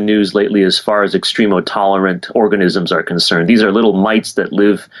big in the news lately as far as extremotolerant organisms are concerned. These are little mites that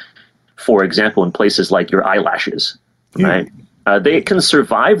live, for example, in places like your eyelashes, right? They can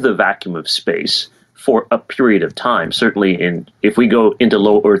survive the vacuum of space for a period of time. Certainly, if we go into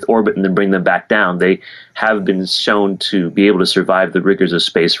low Earth orbit and then bring them back down, they have been shown to be able to survive the rigors of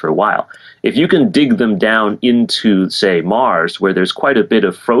space for a while. If you can dig them down into, say, Mars, where there's quite a bit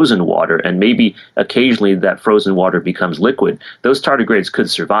of frozen water, and maybe occasionally that frozen water becomes liquid, those tardigrades could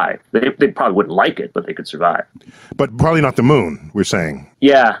survive. They probably wouldn't like it, but they could survive. But probably not the moon, we're saying.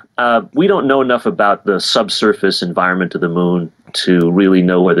 Yeah, we don't know enough about the subsurface environment of the moon to really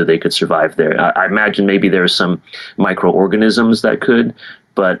know whether they could survive there. I imagine maybe there are some microorganisms that could,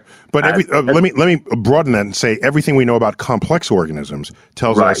 but let me broaden that and say everything we know about complex organisms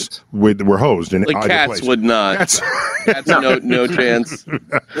tells us we're hosed in like either cats place. Would not. Cats no chance.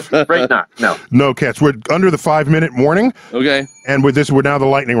 Right, not no cats. We're under the 5-minute warning. Okay. And with this, we're now the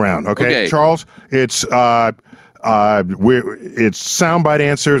lightning round. Okay, Charles, it's soundbite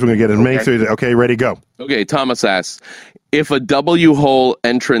answers. We're gonna get as many. Okay, ready, go. Okay, Thomas asks, if a W hole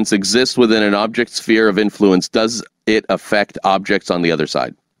entrance exists within an object's sphere of influence, does it affect objects on the other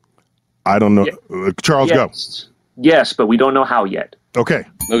side? I don't know. Charles, go. Yes, but we don't know how yet. Okay.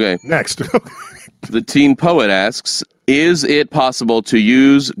 Next. The teen poet asks, is it possible to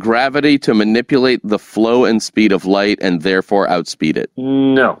use gravity to manipulate the flow and speed of light and therefore outspeed it?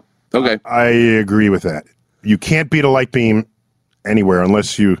 No. Okay. I agree with that. You can't beat a light beam anywhere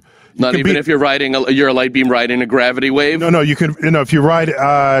unless you Not even if you're riding you're a light beam riding a gravity wave? No, you can, if you ride,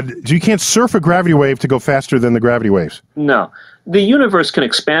 you can't surf a gravity wave to go faster than the gravity waves. No. The universe can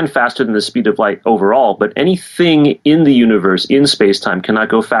expand faster than the speed of light overall, but anything in the universe, in space-time, cannot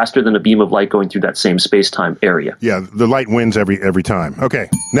go faster than a beam of light going through that same space-time area. Yeah, the light wins every time. Okay,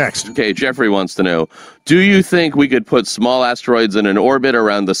 next. Okay, Jeffrey wants to know, do you think we could put small asteroids in an orbit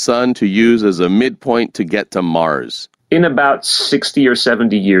around the sun to use as a midpoint to get to Mars? In about 60 or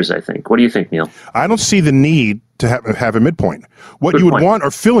 70 years, I think. What do you think, Neil? I don't see the need to have a midpoint. What you would want are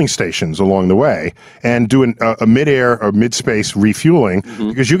filling stations along the way and do a mid-air or mid-space refueling,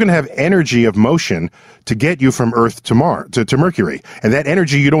 because you're going to have energy of motion to get you from Earth to Mars, to Mercury. And that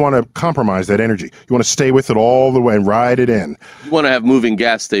energy, you don't want to compromise that energy. You want to stay with it all the way and ride it in. You want to have moving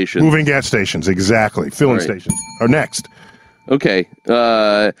gas stations. Moving gas stations, exactly. Filling stations. Or next. Okay.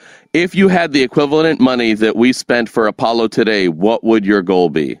 If you had the equivalent money that we spent for Apollo today, what would your goal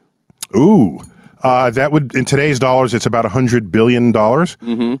be? Ooh. That would, in today's dollars, it's about $100 billion.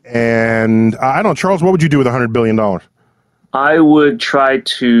 And I don't know, Charles, what would you do with $100 billion? I would try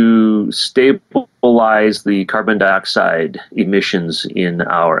to stabilize the carbon dioxide emissions in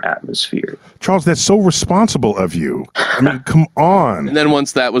our atmosphere. Charles, that's so responsible of you. I mean, come on. And then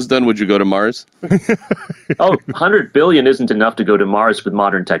once that was done, would you go to Mars? Oh, 100 billion isn't enough to go to Mars with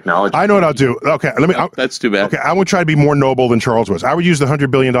modern technology. I know what I'll do. Okay, that's too bad. Okay, I would try to be more noble than Charles was. I would use the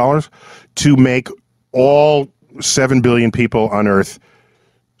 $100 billion to make all 7 billion people on Earth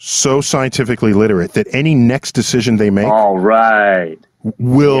so scientifically literate that any next decision they make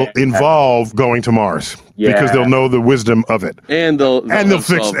will involve going to Mars, because they'll know the wisdom of it, and they'll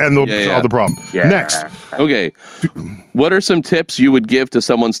solve the problem. Next. Okay, what are some tips you would give to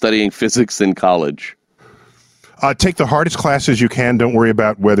someone studying physics in college? Take the hardest classes you can. Don't worry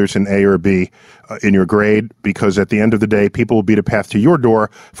about whether it's an A or a B in your grade, because at the end of the day, people will beat a path to your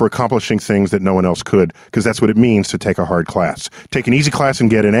door for accomplishing things that no one else could, because that's what it means to take a hard class. Take an easy class and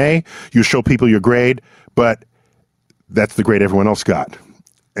get an A. You show people your grade, but that's the grade everyone else got,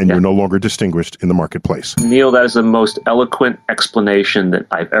 and you're no longer distinguished in the marketplace. Neil, that is the most eloquent explanation that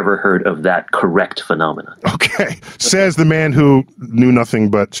I've ever heard of that correct phenomenon. Okay, says the man who knew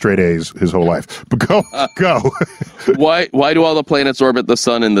nothing but straight A's his whole life. But go. Why do all the planets orbit the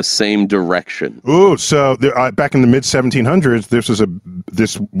sun in the same direction? Ooh, so back in the mid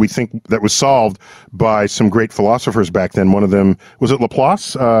 1700s, we think that was solved by some great philosophers back then. One of them, was it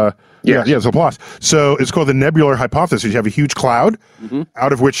Laplace? Yeah, it's Laplace. So it's called the nebular hypothesis. You have a huge cloud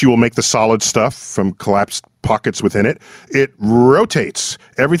out of which you will make the solid stuff from collapsed pockets within it. It rotates.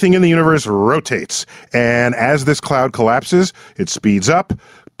 Everything in the universe rotates. And as this cloud collapses, it speeds up,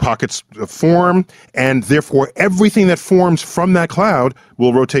 pockets form, and therefore everything that forms from that cloud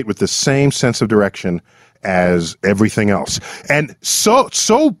will rotate with the same sense of direction as everything else. And so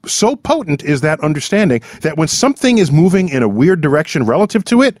potent is that understanding that when something is moving in a weird direction relative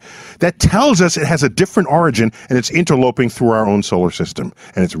to it, that tells us it has a different origin and it's interloping through our own solar system.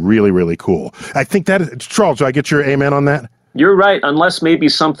 And it's really, really cool. I think that is, Charles, do I get your amen on that? You're right, unless maybe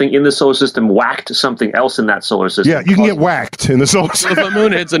something in the solar system whacked something else in that solar system. Yeah, you can get whacked in the solar system. If a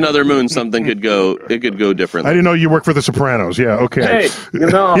moon hits another moon, something could go differently. I didn't know you work for the Sopranos. Yeah, okay. Hey,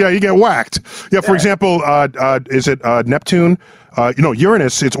 yeah, you get whacked. Yeah, for example, is it Neptune?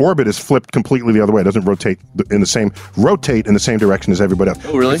 Uranus, its orbit is flipped completely the other way. It doesn't rotate in the same direction as everybody else.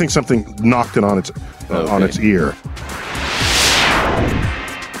 Oh, really? I think something knocked it on its ear.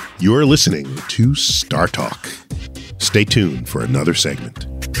 You're listening to Star Talk. Stay tuned for another segment.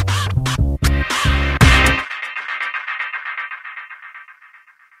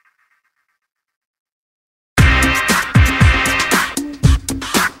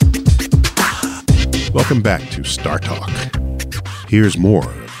 Welcome back to Star Talk. Here's more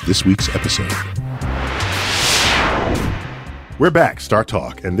of this week's episode. We're back, Star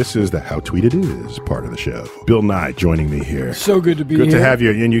Talk, and this is the How Tweeted Is part of the show. Bill Nye joining me here. So good to be here. Good to have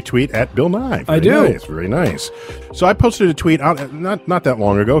you, and you tweet at Bill Nye. I do. Nice, very nice. So I posted a tweet out not that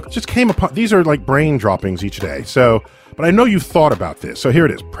long ago. Just came upon, these are like brain droppings each day. But I know you've thought about this. So here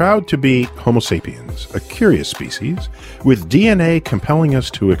it is. Proud to be Homo sapiens, a curious species, with DNA compelling us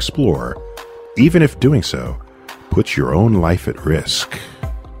to explore, even if doing so puts your own life at risk.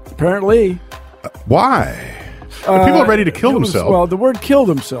 Apparently. Why? People are ready to kill themselves. Well, the word kill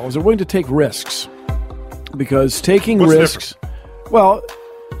themselves. They're willing to take risks. Because taking risks... Well,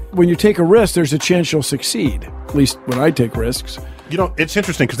 when you take a risk, there's a chance you'll succeed. at least when I take risks. You know, it's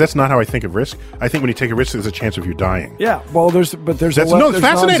interesting because that's not how I think of risk. I think when you take a risk, there's a chance of you dying. Yeah, well, there's that's fascinating.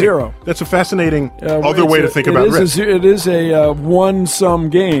 Non-zero. That's a fascinating other way to think about risk. It is a one-sum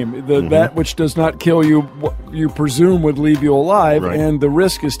game. That which does not kill you, you presume would leave you alive, Right. and the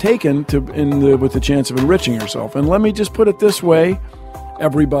risk is taken with the chance of enriching yourself. And let me just put it this way,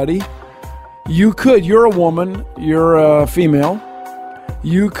 everybody. You're a woman, you're a female,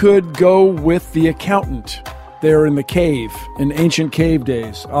 you could go with the accountant there in the cave, in ancient cave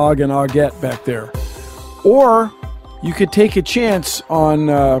days, Og and Augette back there. Or you could take a chance on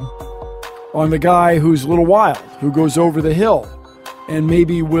the guy who's a little wild, who goes over the hill and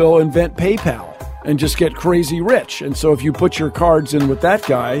maybe will invent PayPal and just get crazy rich. And so if you put your cards in with that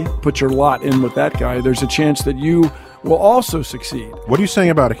guy, put your lot in with that guy, there's a chance that you will also succeed. What are you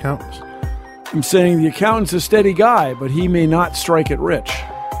saying about accountants? I'm saying the accountant's a steady guy, but he may not strike it rich.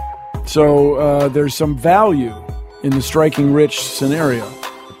 So there's some value in the striking rich scenario.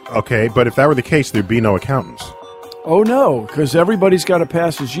 Okay, but if that were the case, there'd be no accountants. Oh, no, because everybody's got to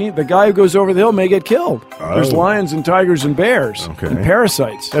pass his gene. The guy who goes over the hill may get killed. Oh. There's lions and tigers and bears and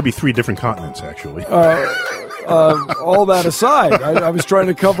parasites. That'd be 3 different continents, actually. All that aside, I was trying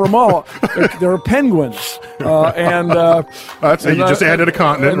to cover them all. There are penguins, That's you just added a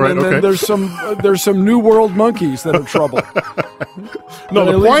continent, right? And okay. then there's some New World monkeys that are trouble. No,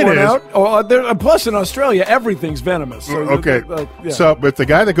 the point is, plus in Australia, everything's venomous. So okay. Yeah. So, but the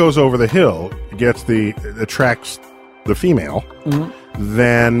guy that goes over the hill attracts the female. Mm-hmm.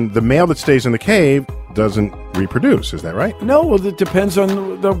 Then the male that stays in the cave doesn't reproduce. Is that right? No, well, it depends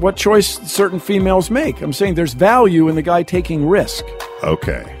on what choice certain females make. I'm saying there's value in the guy taking risk.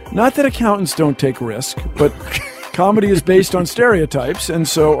 Okay. Not that accountants don't take risk, but comedy is based on stereotypes, and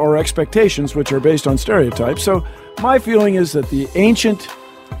so or expectations, which are based on stereotypes. So my feeling is that the ancient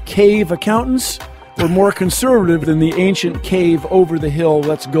cave accountants were more conservative than the ancient cave over the hill,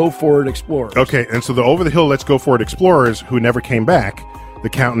 let's go for it explorers. Okay, and so the over the hill, let's go for it explorers who never came back, the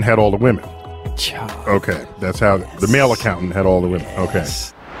accountant had all the women. Okay, that's how the male accountant had all the women. Okay.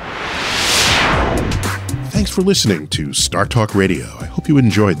 Thanks for listening to Star Talk Radio. I hope you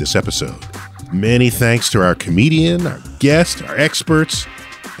enjoyed this episode. Many thanks to our comedian, our guest, our experts,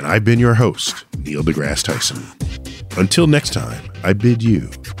 and I've been your host, Neil deGrasse Tyson. Until next time, I bid you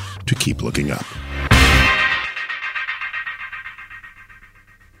to keep looking up.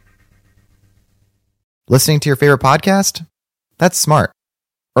 Listening to your favorite podcast? That's smart.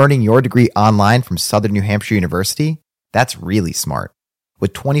 Earning your degree online from Southern New Hampshire University? That's really smart.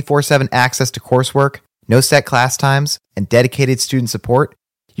 With 24/7 access to coursework, no set class times, and dedicated student support,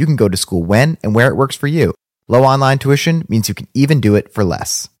 you can go to school when and where it works for you. Low online tuition means you can even do it for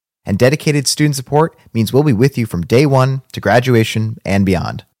less. And dedicated student support means we'll be with you from day one to graduation and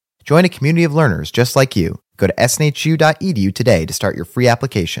beyond. Join a community of learners just like you. Go to snhu.edu today to start your free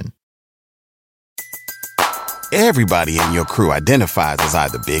application. Everybody in your crew identifies as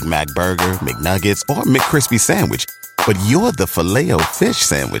either Big Mac Burger, McNuggets, or McCrispy Sandwich. But you're the Filet-O-Fish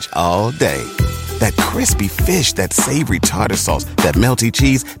Sandwich all day. That crispy fish, that savory tartar sauce, that melty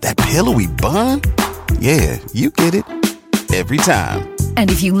cheese, that pillowy bun. Yeah, you get it. Every time.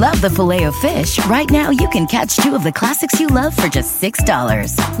 And if you love the Filet-O-Fish, right now you can catch 2 of the classics you love for just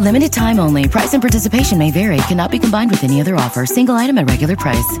 $6. Limited time only. Price and participation may vary. Cannot be combined with any other offer. Single item at regular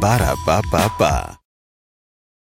price. Ba-da-ba-ba-ba.